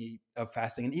reminded me of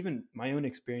fasting and even my own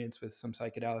experience with some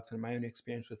psychedelics and my own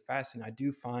experience with fasting. I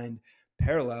do find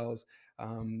parallels.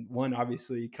 One,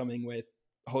 obviously, coming with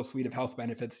a whole suite of health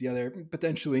benefits, the other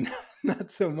potentially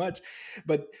not so much.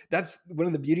 But that's one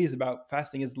of the beauties about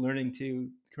fasting, is learning to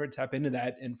tap into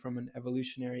that. And from an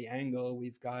evolutionary angle,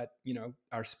 we've got,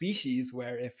 our species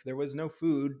where if there was no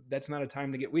food, that's not a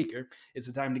time to get weaker. It's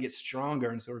a time to get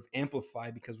stronger and sort of amplify,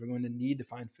 because we're going to need to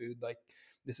find food. Like,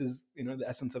 this is, the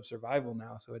essence of survival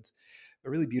now. So it's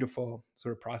a really beautiful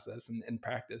sort of process and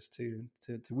practice to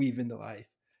weave into life.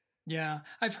 Yeah,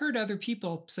 I've heard other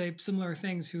people say similar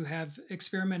things who have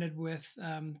experimented with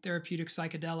therapeutic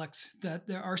psychedelics, that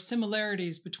there are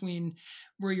similarities between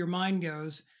where your mind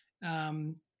goes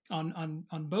um,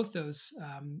 on both those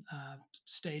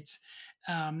states.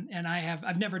 And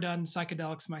I've never done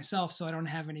psychedelics myself, so I don't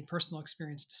have any personal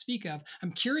experience to speak of.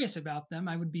 I'm curious about them.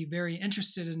 I would be very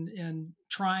interested in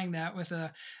trying that with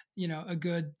a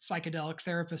good psychedelic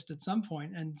therapist at some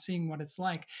point and seeing what it's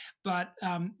like. But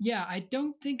yeah, I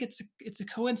don't think it's a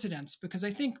coincidence, because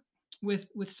I think with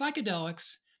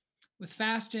psychedelics, with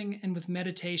fasting, and with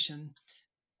meditation,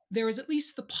 there is at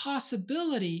least the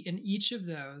possibility in each of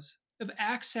those of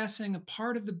accessing a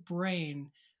part of the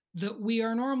brain that we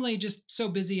are normally just so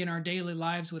busy in our daily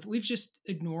lives with, we've just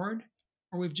ignored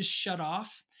or we've just shut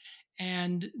off.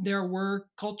 And there were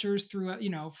cultures throughout,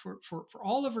 for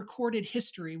all of recorded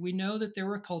history, we know that there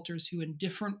were cultures who, in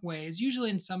different ways,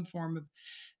 usually in some form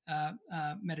of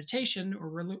meditation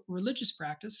or religious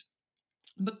practice,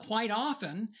 but quite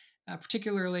often,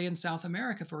 particularly in South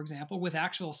America, for example, with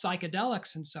actual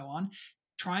psychedelics and so on,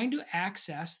 trying to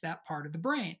access that part of the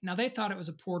brain. Now, they thought it was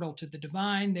a portal to the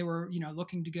divine. They were,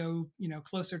 looking to go,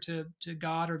 closer to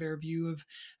God, or their view of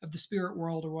the spirit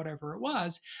world, or whatever it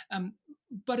was.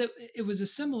 But it was a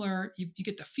similar, you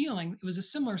get the feeling, it was a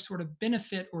similar sort of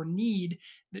benefit or need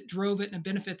that drove it, and a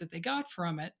benefit that they got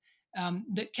from it,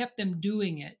 that kept them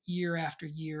doing it year after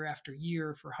year after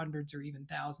year for hundreds or even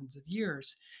thousands of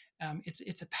years.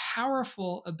 It's a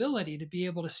powerful ability to be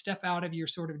able to step out of your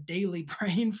sort of daily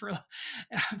brain for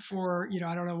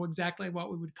I don't know exactly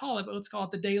what we would call it, but let's call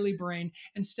it the daily brain,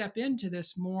 and step into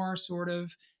this more sort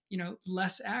of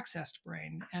less accessed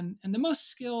brain. And the most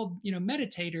skilled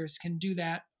meditators can do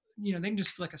that. They can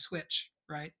just flick a switch,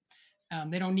 right?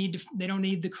 They don't need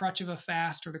the crutch of a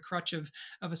fast or the crutch of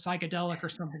a psychedelic or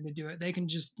something to do it. They can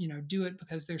just do it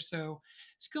because they're so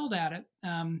skilled at it.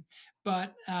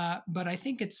 But I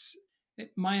think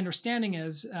my understanding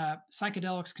is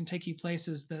psychedelics can take you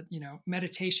places that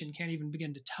meditation can't even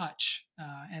begin to touch,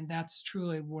 and that's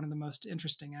truly one of the most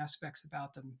interesting aspects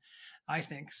about them, I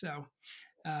think. So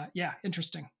yeah,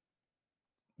 interesting.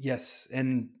 Yes,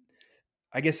 and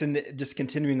I guess just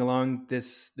continuing along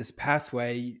this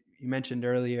pathway, you mentioned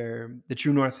earlier the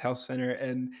True North Health Center,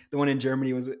 and the one in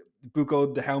Germany was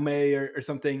Buco de Helme or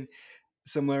something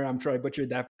similar. I'm sure I butchered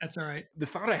that. That's all right. The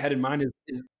thought I had in mind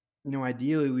is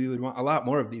ideally we would want a lot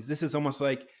more of these. This is almost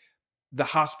like the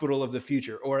hospital of the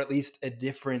future, or at least a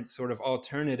different sort of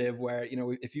alternative where,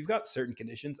 if you've got certain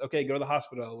conditions, okay, go to the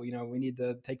hospital. We need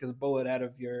to take this bullet out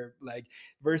of your leg,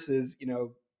 versus,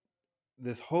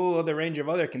 this whole other range of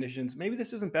other conditions. Maybe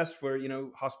this isn't best for,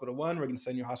 hospital one. We're going to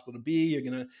send you to hospital B. You're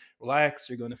going to relax.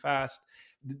 You're going to fast.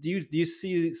 Do you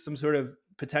see some sort of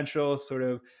potential sort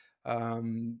of,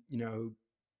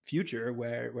 future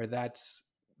where that's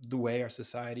the way our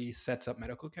society sets up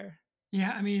medical care?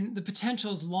 Yeah, I mean, the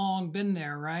potential's long been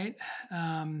there, right?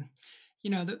 Um,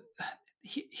 you know,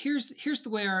 here's the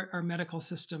way our medical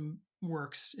system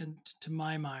works, to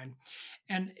my mind,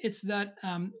 and it's that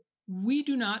we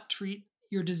do not treat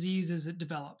your disease as it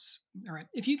develops. All right,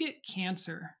 if you get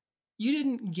cancer, you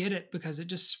didn't get it because it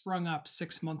just sprung up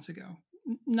 6 months ago.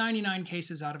 99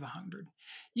 cases out of 100.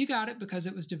 You got it because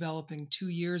it was developing 2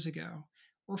 years ago,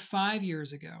 or 5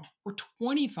 years ago, or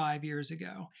 25 years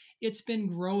ago. It's been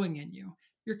growing in you.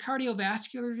 Your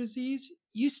cardiovascular disease,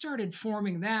 you started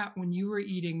forming that when you were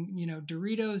eating,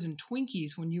 Doritos and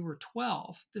Twinkies when you were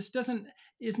 12. This doesn't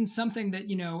isn't something that,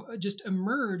 just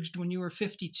emerged when you were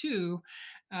 52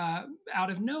 out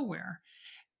of nowhere.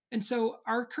 And so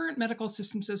our current medical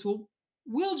system says, well,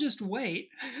 we'll just wait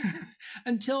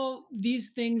until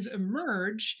these things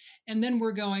emerge, and then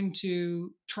we're going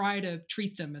to try to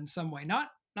treat them in some way. Not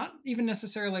even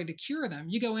necessarily to cure them.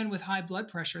 You go in with high blood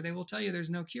pressure, they will tell you there's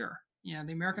no cure.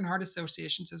 The American Heart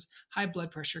Association says high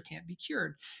blood pressure can't be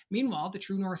cured. Meanwhile, the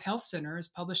True North Health Center is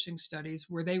publishing studies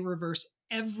where they reverse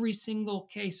every single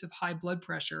case of high blood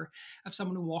pressure of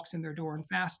someone who walks in their door and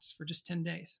fasts for just 10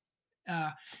 days. Uh,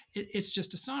 it's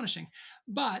just astonishing.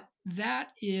 But that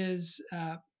is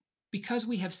because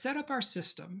we have set up our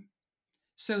system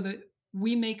so that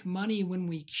we make money when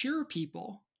we cure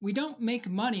people. We don't make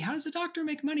money. How does a doctor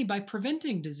make money? By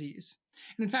preventing disease.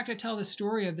 And in fact, I tell the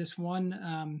story of this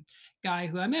one guy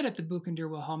who I met at the Buchendir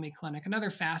Wilhelmi Clinic,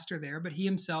 another faster there, but he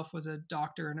himself was a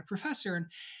doctor and a professor. And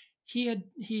he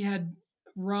had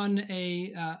run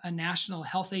a national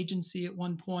health agency at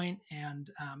one point, and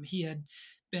he had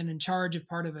been in charge of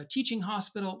part of a teaching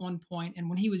hospital at one point. And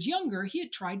when he was younger, he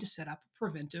had tried to set up a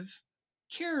preventive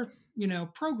care,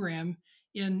 program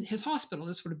in his hospital.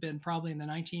 This would have been probably in the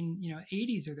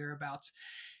 1980s or thereabouts.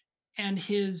 And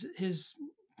his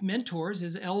mentors,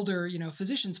 his elder,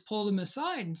 physicians pulled him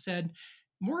aside and said,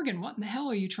 Morgan, what in the hell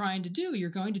are you trying to do? You're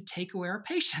going to take away our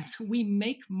patients. We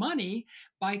make money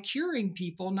by curing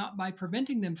people, not by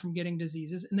preventing them from getting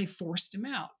diseases. And they forced him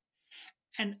out.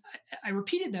 And I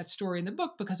repeated that story in the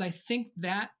book because I think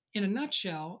that, in a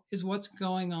nutshell, is what's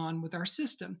going on with our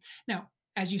system. Now,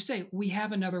 as you say, we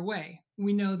have another way.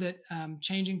 We know that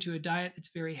changing to a diet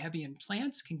that's very heavy in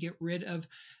plants can get rid of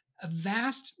a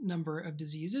vast number of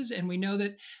diseases. And we know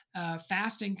that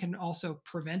fasting can also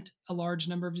prevent a large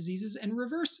number of diseases and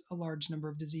reverse a large number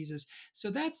of diseases.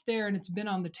 So that's there, and it's been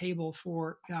on the table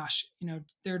for, there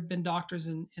have been doctors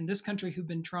in this country who've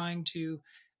been trying to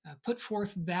put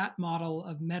forth that model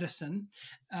of medicine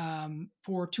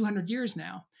for 200 years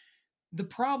now. The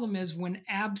problem is when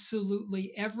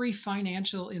absolutely every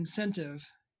financial incentive,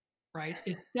 right,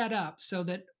 is set up so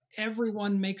that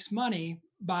everyone makes money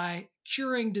by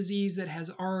curing disease that has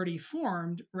already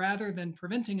formed rather than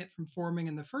preventing it from forming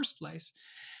in the first place.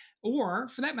 Or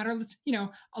for that matter,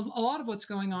 a lot of what's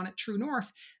going on at True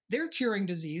North, they're curing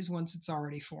disease once it's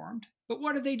already formed. But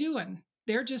what are they doing?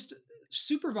 They're just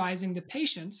supervising the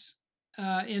patients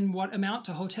in what amount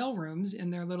to hotel rooms in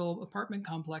their little apartment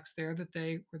complex there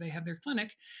where they have their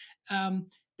clinic.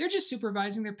 They're just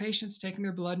supervising their patients, taking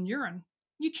their blood and urine.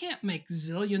 You can't make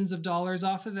zillions of dollars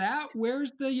off of that.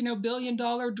 Where's the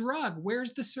billion-dollar drug?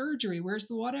 Where's the surgery? Where's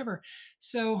the whatever?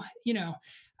 So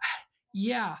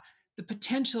yeah, the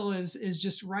potential is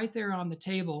just right there on the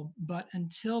table. But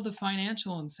until the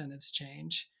financial incentives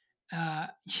change,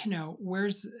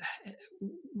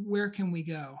 where can we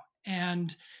go?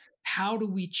 And how do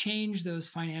we change those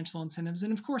financial incentives?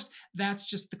 And of course, that's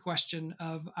just the question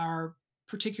of our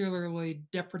particularly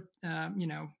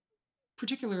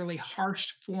particularly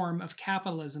harsh form of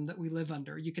capitalism that we live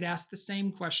under. You could ask the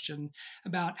same question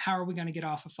about how are we going to get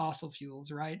off of fossil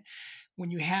fuels, right? When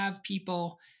you have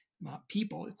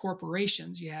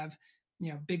corporations, you have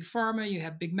big pharma, you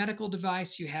have big medical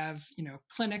device, you have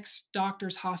clinics,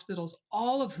 doctors, hospitals,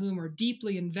 all of whom are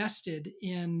deeply invested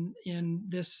in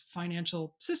this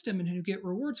financial system and who get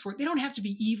rewards for it. They don't have to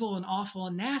be evil and awful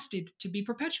and nasty to be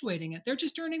perpetuating it. They're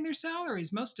just earning their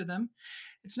salaries, most of them.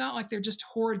 It's not like they're just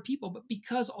horrid people, but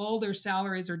because all their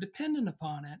salaries are dependent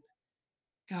upon it,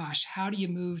 gosh, how do you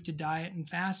move to diet and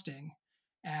fasting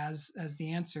as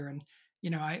the answer? And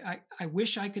I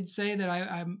wish I could say that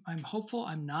I'm hopeful.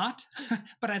 I'm not,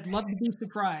 but I'd love to be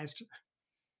surprised.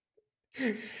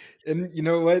 And you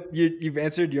know what? You've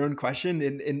answered your own question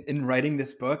in writing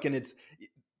this book, and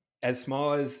as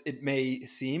small as it may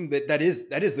seem, that is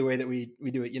the way that we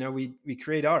do it. We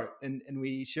create art, and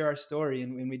we share our story,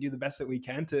 and we do the best that we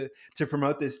can to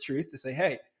promote this truth, to say,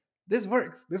 hey, this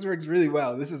works really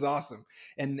well, this is awesome.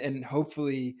 And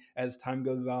hopefully, as time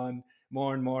goes on,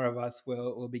 more and more of us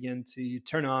will begin to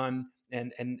turn on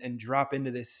and drop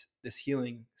into this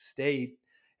healing state,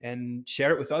 and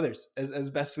share it with others as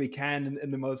best we can,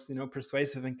 in the most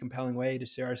persuasive and compelling way, to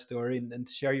share our story, and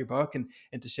to share your book,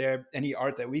 and to share any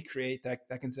art that we create,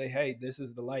 that can say, hey, this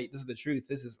is the light, this is the truth,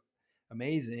 this is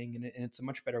amazing, and it's a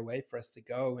much better way for us to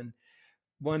go. And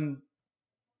one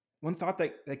one thought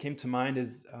that came to mind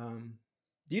is,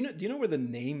 do you know where the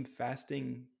name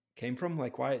fasting came from?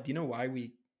 Like, why do you know why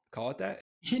we call it that?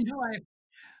 You know,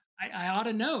 I ought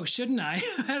to know, shouldn't I?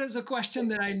 That is a question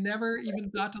that I never even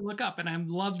thought to look up, and I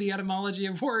love the etymology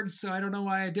of words, so I don't know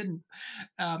why I didn't.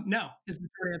 No, is the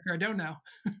short answer. I don't know.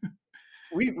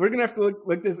 We're gonna have to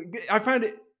look this. I find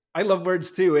it. I love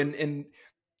words too, and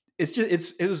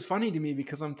it was funny to me,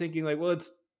 because I'm thinking, like, well,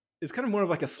 it's kind of more of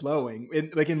like a slowing.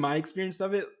 Like, in my experience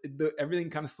of it, everything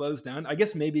kind of slows down. I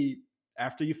guess maybe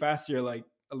after you fast, you're like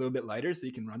a little bit lighter, so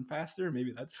you can run faster.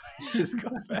 Maybe that's why it's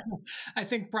called fast. I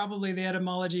think probably the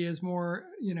etymology is more,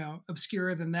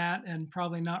 obscure than that, and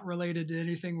probably not related to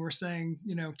anything we're saying,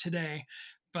 today.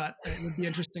 But it would be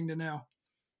interesting to know.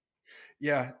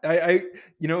 Yeah,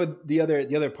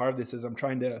 the other part of this is, I'm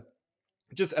trying to,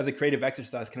 just as a creative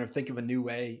exercise, kind of think of a new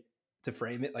way to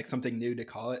frame it, like something new to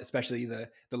call it, especially the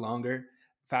longer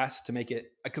fast, to make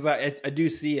it, because I do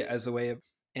see it as a way of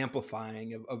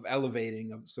amplifying, of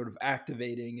elevating, of sort of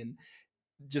activating, and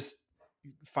just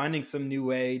finding some new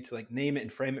way to, like, name it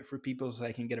and frame it for people, so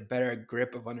I can get a better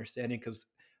grip of understanding. Because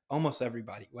almost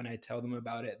everybody, when I tell them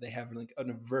about it, they have like an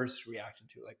adverse reaction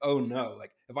to it, like, oh no,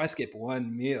 like, if I skip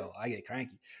one meal, I get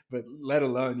cranky, but let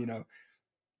alone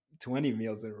 20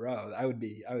 meals in a row, I would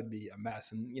be a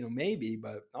mess. And maybe,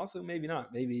 but also maybe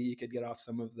not, maybe you could get off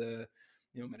some of the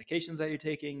medications that you're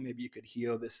taking, maybe you could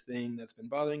heal this thing that's been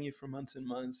bothering you for months and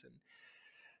months. And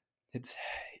it's,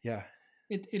 yeah.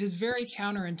 It is very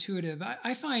counterintuitive.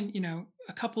 I find,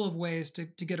 a couple of ways to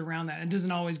get around that. It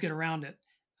doesn't always get around it.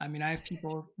 I mean, I have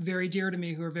people very dear to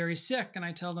me who are very sick, and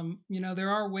I tell them, there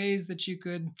are ways that you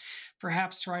could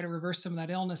perhaps try to reverse some of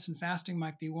that illness, and fasting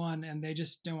might be one, and they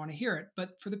just don't want to hear it.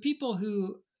 But for the people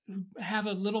who have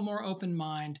a little more open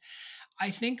mind, I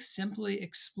think simply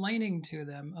explaining to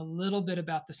them a little bit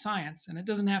about the science, and it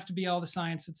doesn't have to be all the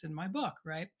science that's in my book,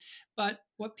 right? But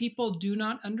what people do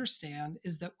not understand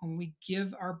is that when we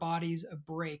give our bodies a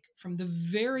break from the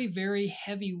very, very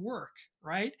heavy work,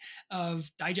 right,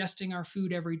 of digesting our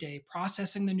food every day,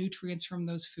 processing the nutrients from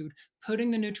those food,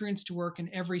 putting the nutrients to work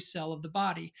in every cell of the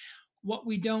body, what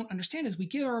we don't understand is we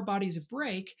give our bodies a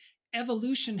break.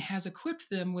 Evolution has equipped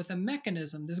them with a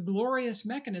mechanism, this glorious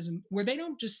mechanism, where they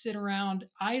don't just sit around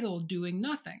idle doing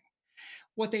nothing.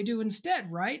 What they do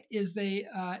instead, right, is they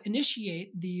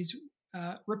initiate these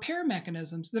repair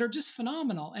mechanisms that are just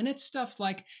phenomenal. And it's stuff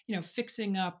like,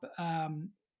 fixing up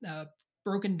uh,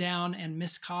 broken down and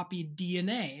miscopied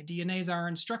DNA. DNA is our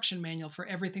instruction manual for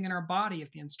everything in our body.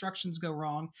 If the instructions go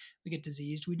wrong, we get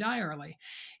diseased, we die early.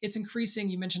 It's increasing,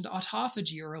 you mentioned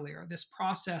autophagy earlier, this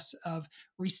process of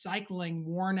recycling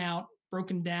worn out,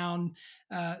 broken down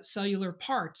cellular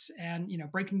parts, and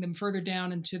breaking them further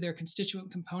down into their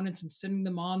constituent components and sending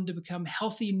them on to become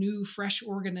healthy new fresh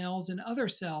organelles in other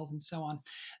cells, and so on.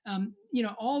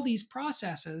 All these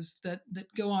processes that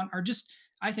go on are just,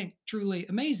 I think, truly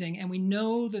amazing, and we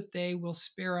know that they will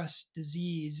spare us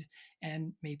disease,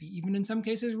 and maybe even in some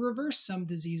cases reverse some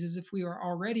diseases if we are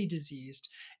already diseased.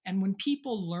 And when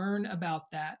people learn about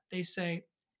that, they say,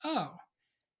 oh,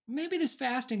 maybe this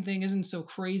fasting thing isn't so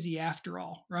crazy after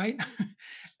all, right?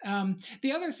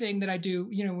 The other thing that I do,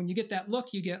 when you get that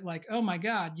look, you get like, oh my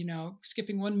God,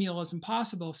 skipping one meal is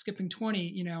impossible. Skipping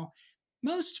 20,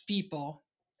 most people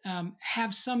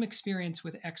have some experience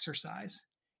with exercise,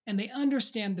 and they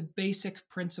understand the basic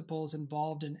principles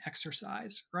involved in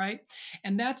exercise, right?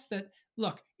 And that's that,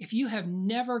 look, if you have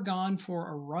never gone for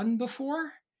a run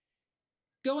before,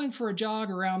 going for a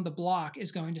jog around the block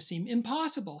is going to seem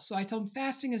impossible. So I tell them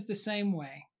fasting is the same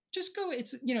way. Just go,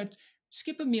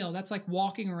 skip a meal. That's like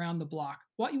walking around the block.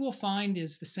 What you will find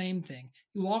is the same thing.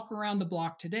 You walk around the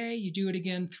block today, you do it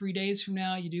again 3 days from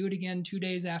now, you do it again 2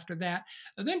 days after that.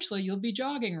 Eventually, you'll be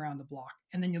jogging around the block,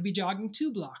 and then you'll be jogging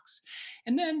 2 blocks.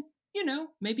 And then,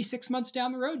 maybe 6 months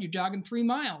down the road, you're jogging 3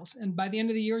 miles. And by the end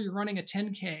of the year, you're running a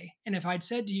 10K. And if I'd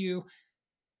said to you,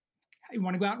 you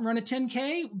want to go out and run a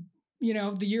 10K?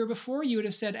 the year before, you would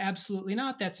have said, absolutely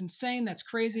not. That's insane. That's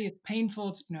crazy. It's painful.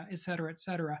 It's, et cetera, et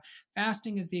cetera.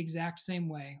 Fasting is the exact same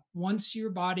way. Once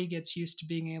your body gets used to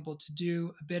being able to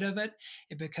do a bit of it,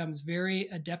 it becomes very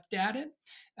adept at it.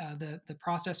 The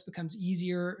process becomes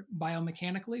easier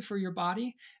biomechanically for your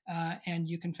body, and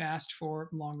you can fast for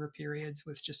longer periods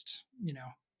with just,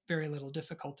 very little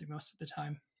difficulty most of the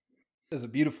time. That's a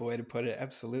beautiful way to put it.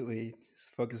 Absolutely.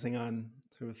 Just focusing on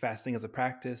sort of fasting as a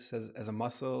practice, as a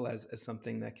muscle, as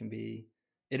something that can be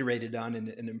iterated on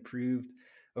and improved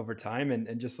over time.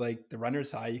 And just like the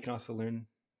runner's high, you can also learn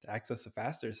to access the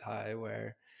faster's high,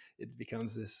 where it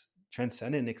becomes this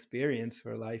transcendent experience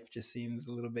where life just seems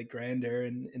a little bit grander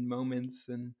in moments.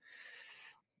 And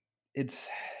it's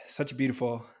such a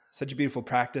beautiful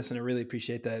practice. And I really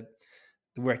appreciate that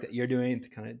the work that you're doing to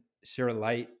kind of share a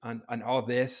light on all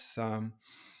this.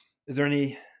 Is there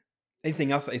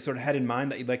anything else that you sort of had in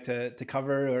mind that you'd like to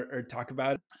cover or talk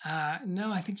about?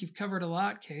 No, I think you've covered a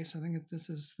lot, Case. I think that this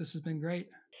has been great.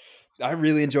 I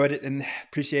really enjoyed it and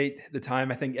appreciate the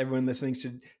time. I think everyone listening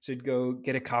should go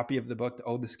get a copy of the book, The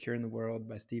Oldest Cure in the World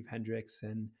by Steve Hendricks.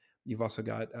 And you've also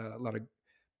got a lot of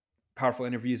powerful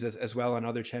interviews as well on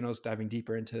other channels, diving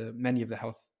deeper into many of the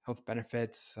health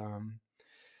benefits.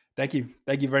 Thank you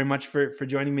very much for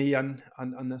joining me on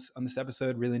this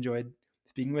episode. Really enjoyed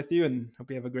speaking with you, and hope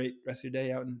you have a great rest of your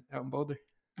day out in Boulder.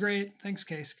 Great, thanks,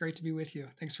 Case. Great to be with you.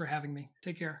 Thanks for having me.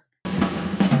 Take care.